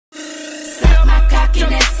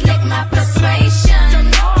my persuasion.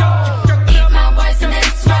 Eat my words and then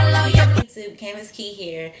swallow your. YouTube, Canvas Key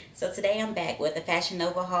here. So today I'm back with a Fashion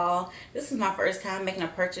Nova haul. This is my first time making a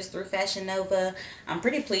purchase through Fashion Nova. I'm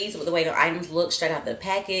pretty pleased with the way the items look straight out the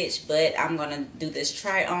package, but I'm gonna do this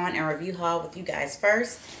try on and review haul with you guys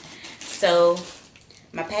first. So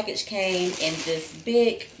my package came in this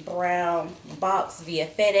big brown box via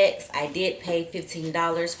FedEx. I did pay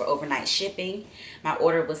 $15 for overnight shipping. My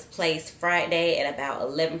order was placed Friday at about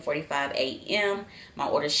 11:45 a.m. My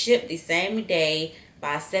order shipped the same day.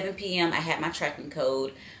 By 7 p.m. I had my tracking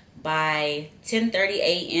code. By 10:30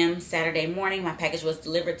 a.m. Saturday morning, my package was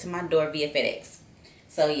delivered to my door via FedEx.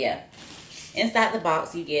 So yeah, inside the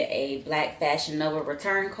box you get a black Fashion Nova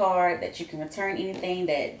return card that you can return anything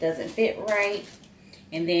that doesn't fit right.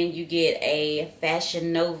 And then you get a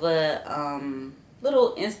Fashion Nova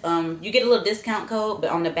you get a little discount code, but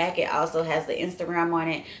on the back it also has the Instagram on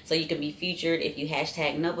it, so you can be featured if you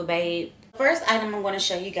hashtag NovaBabe. First item I'm going to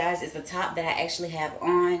show you guys is the top that I actually have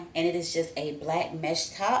on, and it is just a black mesh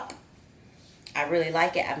top. I really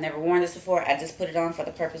like it. I've never worn this before. I just put it on for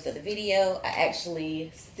the purpose of the video. I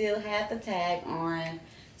actually still have the tag on.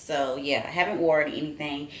 So yeah, I haven't worn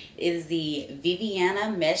anything. It is the Viviana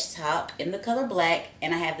mesh top in the color black,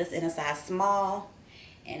 and I have this in a size small,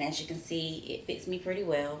 and as you can see, it fits me pretty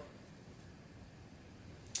well.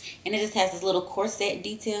 And it just has this little corset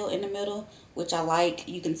detail in the middle, which I like.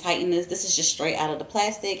 You can tighten this. This is just straight out of the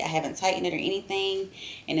plastic. I haven't tightened it or anything,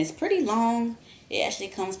 and it's pretty long. It actually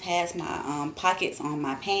comes past my pockets on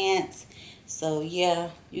my pants. So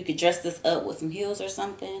yeah, you could dress this up with some heels or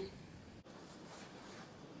something.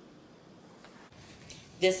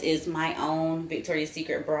 This is my own Victoria's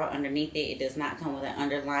Secret bra underneath it. It does not come with an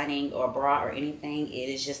underlining or bra or anything. It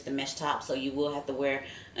is just the mesh top, so you will have to wear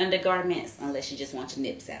undergarments unless you just want your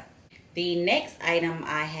nips out. The next item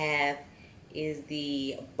I have is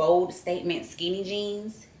the Bold Statement skinny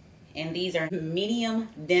jeans. And these are medium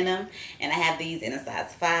denim, and I have these in a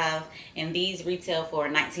size 5. And these retail for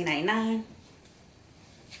 $19.99.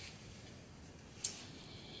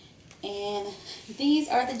 And these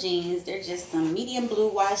are the jeans. They're just some medium blue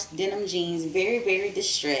wash denim jeans. Very, very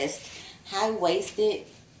distressed. High-waisted.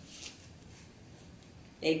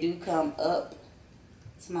 They do come up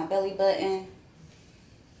to my belly button.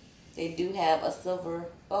 They do have a silver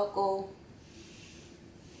buckle.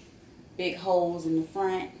 Big holes in the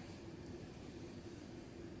front.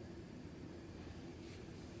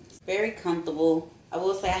 It's very comfortable. I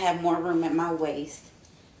will say I have more room at my waist.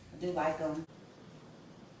 I do like them.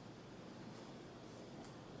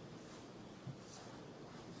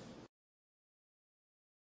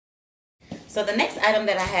 So the next item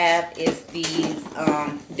that I have is these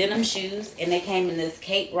denim shoes, and they came in this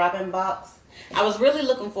Kate Robin box. I was really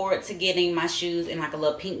looking forward to getting my shoes in like a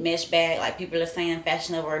little pink mesh bag like people are saying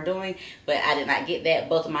Fashion Nova are doing, but I did not get that.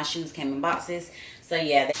 Both of my shoes came in boxes. So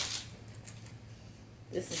yeah,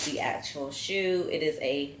 this is the actual shoe. It is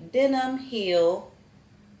a denim heel.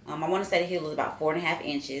 I want to say the heel is about 4.5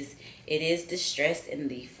 inches. It is distressed in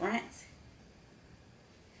the front.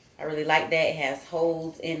 I really like that. It has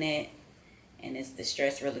holes in it. And it's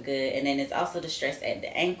distressed really good. And then it's also distressed at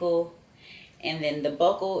the ankle. And then the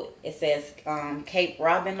buckle, it says Cape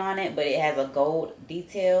Robin on it, but it has a gold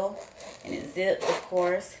detail. And it zips, of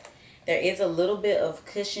course. There is a little bit of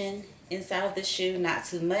cushion inside of the shoe, not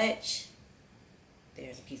too much.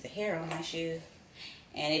 There's a piece of hair on my shoe.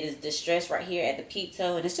 And it is distressed right here at the peep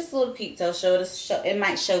toe. And it's just a little peep toe. It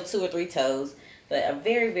might show 2 or 3 toes. But a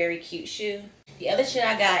very, very cute shoe. The other shoe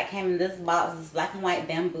I got came in this box, this black and white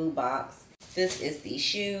bamboo box. This is the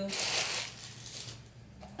shoe.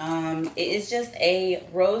 It is just a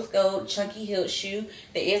rose gold chunky heeled shoe.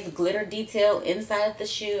 There is glitter detail inside of the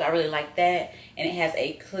shoe. I really like that. And it has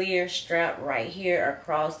a clear strap right here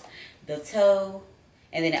across the toe.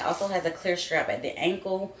 And then it also has a clear strap at the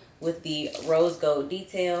ankle with the rose gold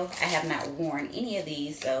detail. I have not worn any of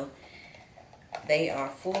these, so they are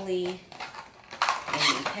fully in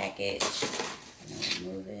the package.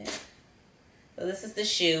 Move it. So this is the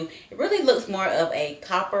shoe. It really looks more of a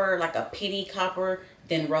copper, like a penny copper,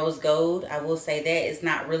 than rose gold. I will say that it's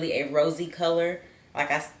not really a rosy color.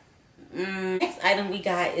 Next item we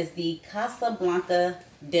got is the Casablanca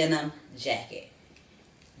denim jacket.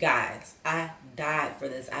 Guys, I died for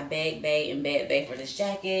this. I begged, and begged for this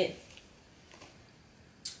jacket.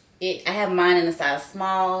 I have mine in a size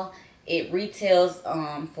small. It retails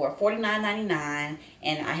for $49.99,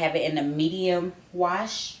 and I have it in a medium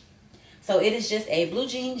wash. So it is just a blue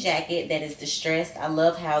jean jacket that is distressed. I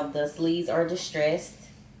love how the sleeves are distressed.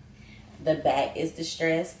 The back is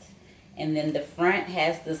distressed. And then the front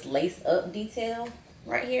has this lace up detail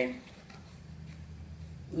right here.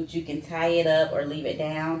 which you can tie it up or leave it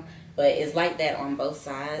down, but it's like that on both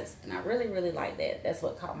sides, and I really, really like that. That's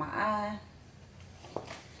what caught my eye.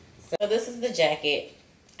 So this is the jacket.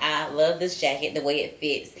 I love this jacket, the way it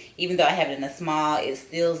fits. Even though I have it in a small, it's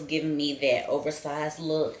still giving me that oversized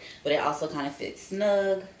look, but it also kind of fits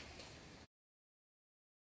snug.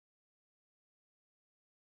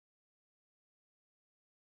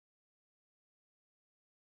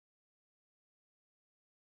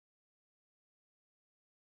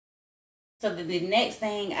 So the next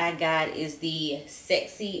thing I got is the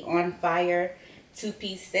Sexy on Fire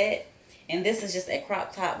two-piece set. And this is just a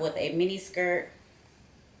crop top with a mini skirt.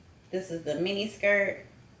 This is the mini skirt.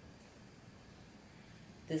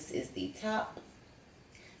 This is the top.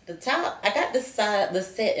 The top, I got the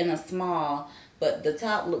set in a small, but the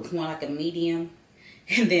top looks more like a medium.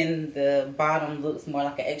 And then the bottom looks more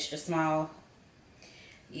like an extra small.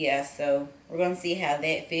 Yeah, so we're going to see how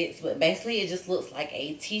that fits. But basically it just looks like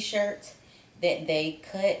a t-shirt that they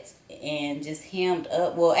cut and just hemmed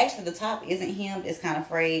up. Well, actually the top isn't hemmed, it's kind of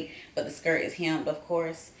frayed, but the skirt is hemmed, of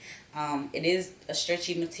course. It is a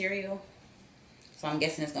stretchy material, so I'm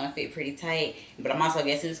guessing it's gonna fit pretty tight, but I'm also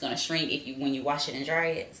guessing it's gonna shrink when you wash it and dry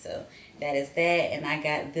it. So that is that. And I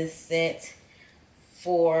got this set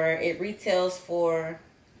it retails for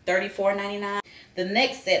 $34.99. The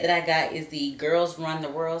next set that I got is the Girls Run the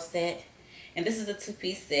World set, and this is a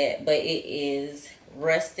two-piece set, but it is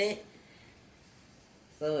rusted.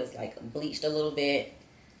 So it's like bleached a little bit.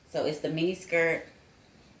 So it's the mini skirt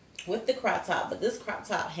with the crop top, but this crop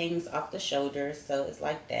top hangs off the shoulders, so it's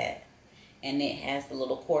like that. And it has the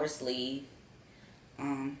little quarter sleeve.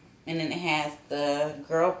 And then it has the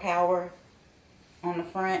girl power on the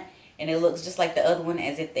front. And it looks just like the other one,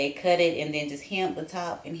 as if they cut it and then just hemmed the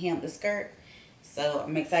top and hemmed the skirt. So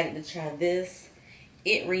I'm excited to try this.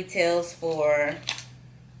 It retails for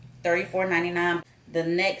 $34.99. The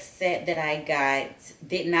next set that I got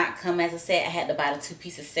did not come as a set. I had to buy the two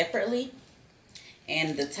pieces separately.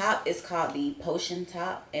 And the top is called the Potion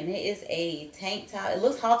top. And it is a tank top. It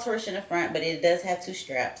looks halterish in the front, but it does have two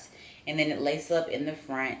straps. And then it laces up in the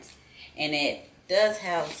front. And it does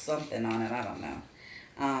have something on it. I don't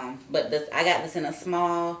know. But I got this in a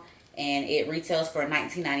small. And it retails for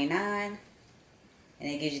 $19.99. And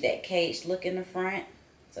it gives you that caged look in the front.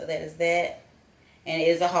 So that is that. And it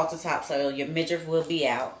is a halter top, so your midriff will be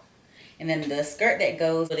out. And then the skirt that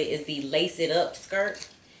goes with it is the lace it up skirt.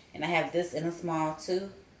 And I have this in a small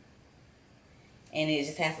too. And it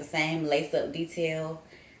just has the same lace up detail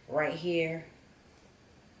right here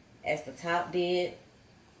as the top did.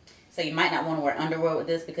 So you might not want to wear underwear with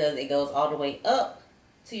this because it goes all the way up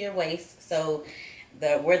to your waist. So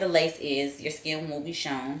where the lace is, your skin will be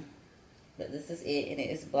shown. But this is it, and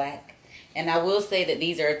it is black. And I will say that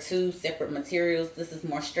these are two separate materials. This is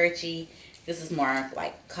more stretchy. This is more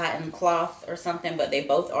like cotton cloth or something, but they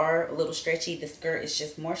both are a little stretchy. The skirt is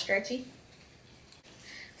just more stretchy.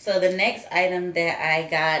 So the next item that I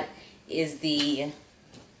got is the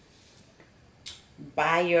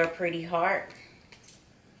Buy Your Pretty Heart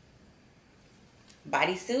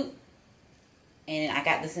bodysuit. And I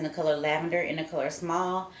got this in the color lavender, in the color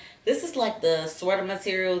small. This is like the sweater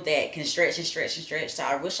material that can stretch and stretch and stretch. So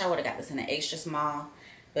I wish I would have got this in an extra small,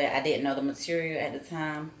 but I didn't know the material at the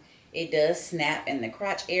time. It does snap in the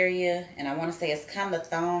crotch area, and I want to say it's kind of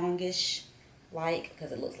thongish like,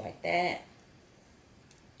 because it looks like that.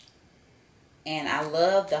 And I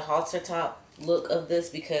love the halter top look of this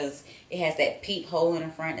because it has that peep hole in the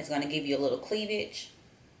front. It's going to give you a little cleavage.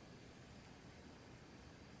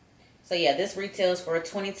 So yeah, this retails for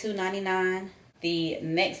 $22.99. The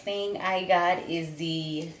next thing I got is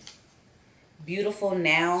the Beautiful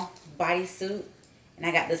Now bodysuit. And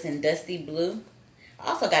I got this in dusty blue. I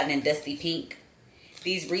also got it in dusty pink.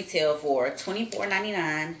 These retail for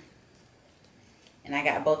 $24.99. And I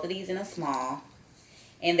got both of these in a small.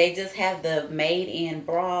 And they just have the made in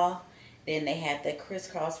bra. Then they have the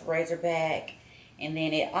crisscross razor back. And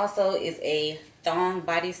then it also is a thong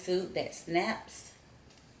bodysuit that snaps.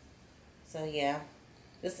 So yeah,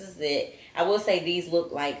 this is it. I will say these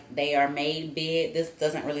look like they are made big. This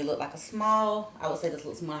doesn't really look like a small. I would say this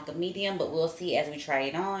looks more like a medium, but we'll see as we try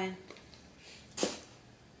it on.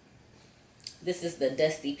 This is the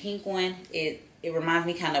dusty pink one. It reminds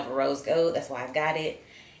me kind of a rose gold. That's why I got it.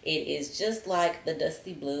 It is just like the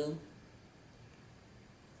dusty blue.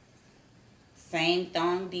 Same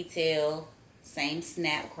thong detail, same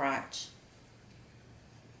snap crotch.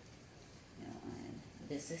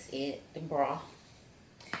 This is it, the bra.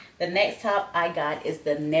 The next top I got is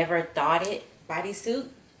the Never Thought It bodysuit.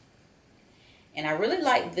 And I really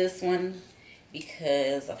like this one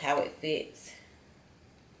because of how it fits.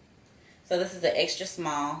 So this is an extra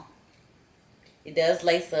small. It does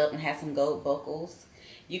lace up and has some gold buckles.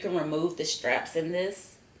 You can remove the straps in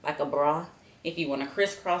this like a bra if you want to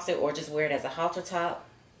crisscross it or just wear it as a halter top.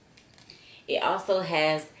 It also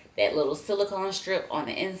has that little silicone strip on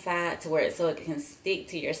the inside to where it can stick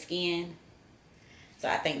to your skin. So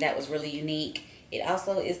I think that was really unique. It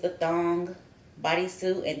also is the thong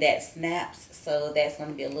bodysuit, and that snaps, so that's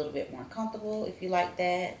going to be a little bit more comfortable if you like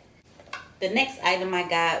that. The next item I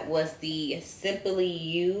got was the Simply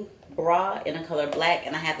You bra in a color black,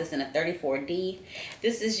 and I have this in a 34D.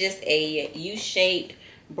 This is just a U-shaped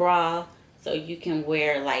bra, so you can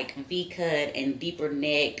wear like V-cut and deeper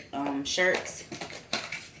neck shirts.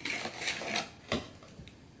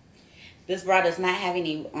 This bra does not have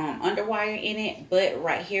any underwire in it, but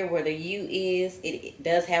right here where the U is, it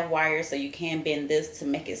does have wires, so you can bend this to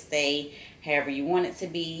make it stay however you want it to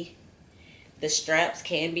be. The straps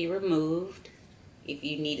can be removed if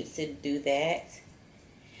you needed to do that.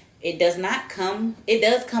 It does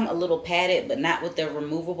come a little padded, but not with the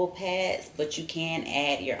removable pads, but you can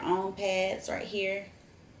add your own pads right here.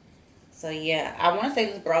 So yeah, I want to say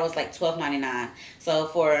this bra was like $12.99. So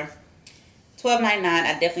for $12.99,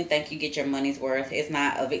 I definitely think you get your money's worth. It's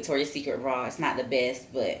not a Victoria's Secret bra. It's not the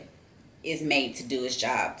best, but it's made to do its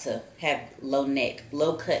job to have low neck,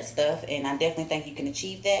 low cut stuff, and I definitely think you can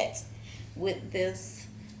achieve that with this.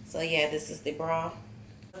 So yeah, this is the bra.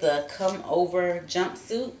 The come over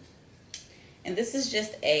jumpsuit, and this is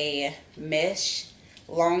just a mesh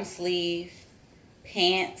long sleeve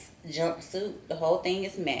pants jumpsuit. The whole thing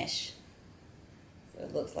is mesh, so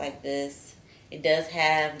it looks like this. It does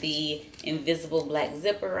have the invisible black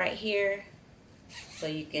zipper right here, so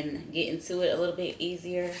you can get into it a little bit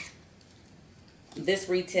easier. This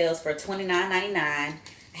retails for $29.99. I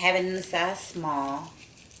have it in the size small.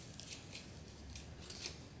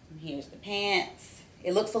 And here's the pants.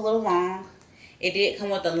 It looks a little long. It did come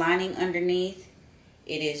with a lining underneath.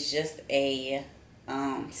 It is just a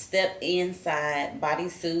step inside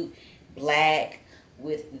bodysuit, black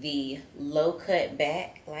with the low cut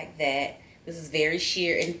back like that. This is very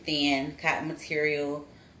sheer and thin cotton material.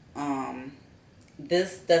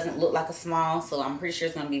 This doesn't look like a small, so I'm pretty sure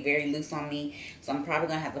it's going to be very loose on me. So I'm probably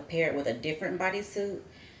going to have to pair it with a different bodysuit.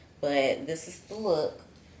 But this is the look.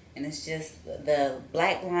 And it's just the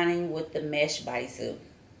black lining with the mesh bodysuit.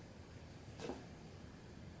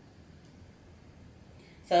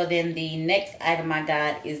 So then the next item I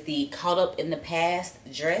got is the Caught Up in the Past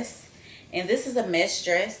dress. And this is a mesh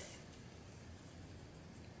dress.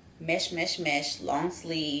 Mesh, long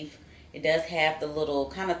sleeve. It does have the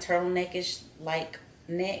little kind of turtleneckish like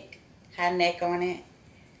neck, high neck on it.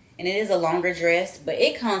 And it is a longer dress, but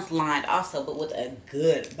it comes lined also, but with a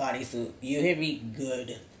good bodysuit. You hear me?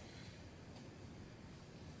 Good.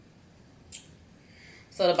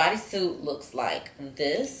 So the bodysuit looks like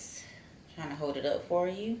this. I'm trying to hold it up for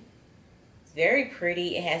you. It's very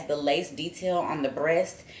pretty. It has the lace detail on the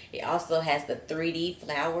breast. It also has the 3D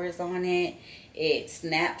flowers on it. It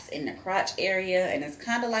snaps in the crotch area, and it's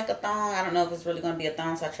kind of like a thong. I don't know if it's really going to be a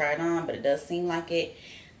thong, so I tried it on, but it does seem like it.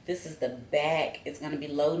 This is the back. It's going to be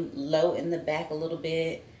low in the back a little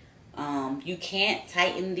bit. You can't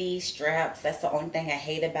tighten these straps. That's the only thing I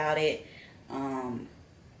hate about it.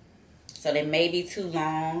 So they may be too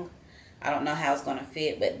long. I don't know how it's going to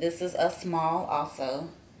fit, but this is a small also.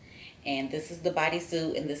 And this is the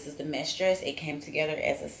bodysuit, and this is the mesh dress. It came together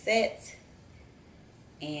as a set.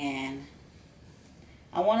 And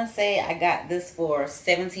I want to say I got this for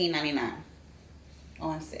 $17.99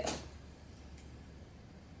 on sale.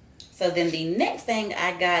 So then the next thing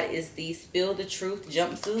I got is the Spill the Truth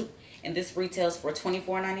jumpsuit, and this retails for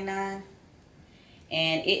 $24.99.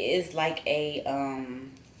 And it is like a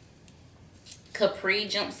capri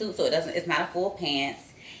jumpsuit, so it's not a full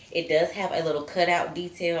pants. It does have a little cutout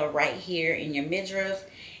detail right here in your midriff.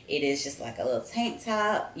 It is just like a little tank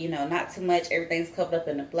top, you know, not too much. Everything's covered up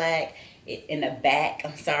in the black. In the back,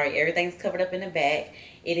 I'm sorry, everything's covered up in the back.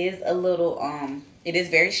 It is a little it is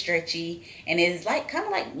very stretchy, and it is like kind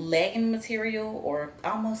of like legging material or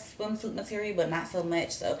almost swimsuit material, but not so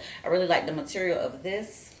much. So I really like the material of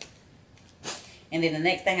this. And then the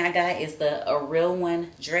next thing I got is a Real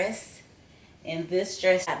One dress. And this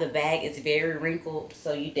dress at the bag is very wrinkled,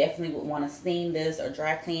 so you definitely would want to steam this or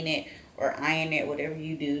dry clean it or iron it, whatever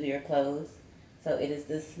you do to your clothes. So it is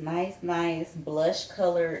this nice blush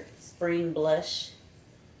colored spring blush.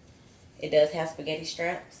 It does have spaghetti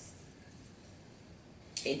straps.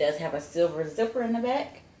 It does have a silver zipper in the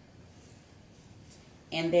back.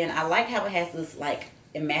 And then I like how it has this like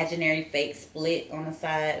imaginary fake split on the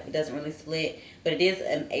side. It doesn't really split, but it is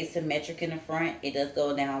an asymmetric in the front. It does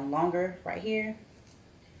go down longer right here.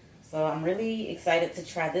 So I'm really excited to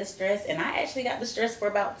try this dress. And I actually got this dress for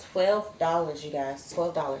about $12, you guys.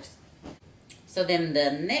 $12. So then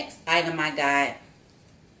the next item I got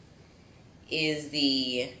is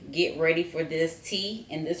the Get Ready for This tee.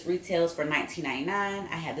 And this retails for $19.99.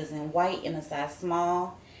 I have this in white in a size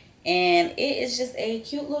small. And it is just a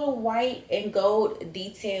cute little white and gold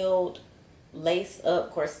detailed lace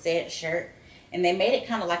up corset shirt. And they made it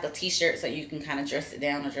kind of like a t-shirt so you can kind of dress it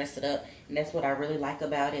down or dress it up. And that's what I really like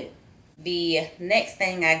about it. The next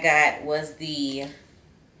thing I got was the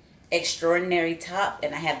Extraordinary top.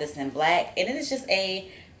 And I have this in black. And it is just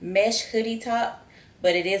a mesh hoodie top.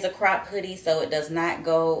 But it is a crop hoodie, so it does not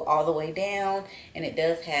go all the way down. And it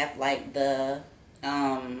does have like the,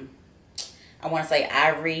 I want to say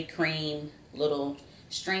ivory cream little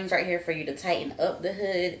strings right here for you to tighten up the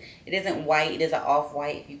hood. It isn't white, it is an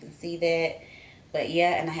off-white, if you can see that. But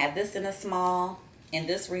yeah, and I have this in a small, and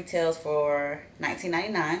this retails for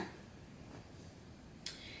 $19.99.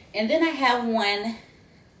 And then I have one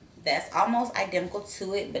that's almost identical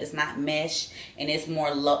to it, but it's not mesh, and it's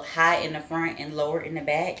more high in the front and lower in the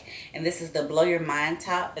back. And this is the Blow Your Mind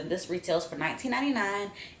top, and this retails for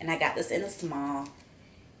 $19.99. And I got this in a small.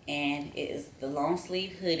 And it is the long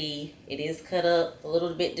sleeve hoodie. It is cut up a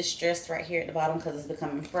little bit distressed right here at the bottom because it's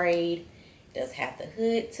becoming frayed. It does have the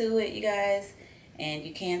hood to it, you guys. And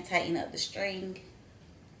you can tighten up the string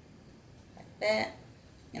like that.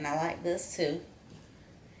 And I like this too.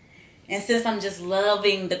 And since I'm just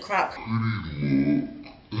loving the crop hoodie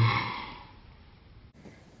look,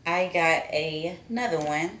 I got another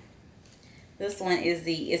one. This one is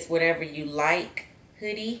the It's Whatever You Like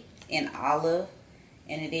hoodie in olive.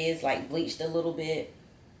 And it is like bleached a little bit.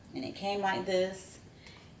 And it came like this.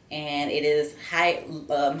 And it is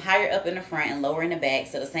higher up in the front and lower in the back.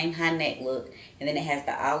 So the same high neck look. And then it has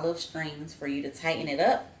the olive strings for you to tighten it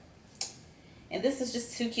up. And this is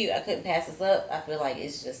just too cute. I couldn't pass this up. I feel like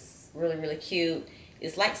it's just really, really cute.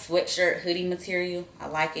 It's like sweatshirt hoodie material. I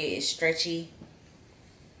like it. It's stretchy.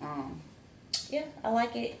 Yeah, I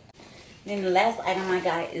like it. Then the last item I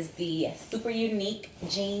got is the Super Unique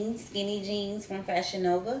jeans, skinny jeans from Fashion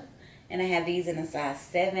Nova. And I have these in a size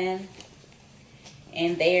 7.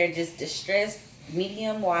 And they are just distressed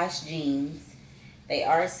medium wash jeans. They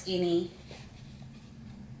are skinny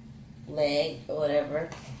leg or whatever.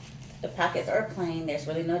 The pockets are plain. There's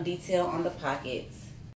really no detail on the pockets.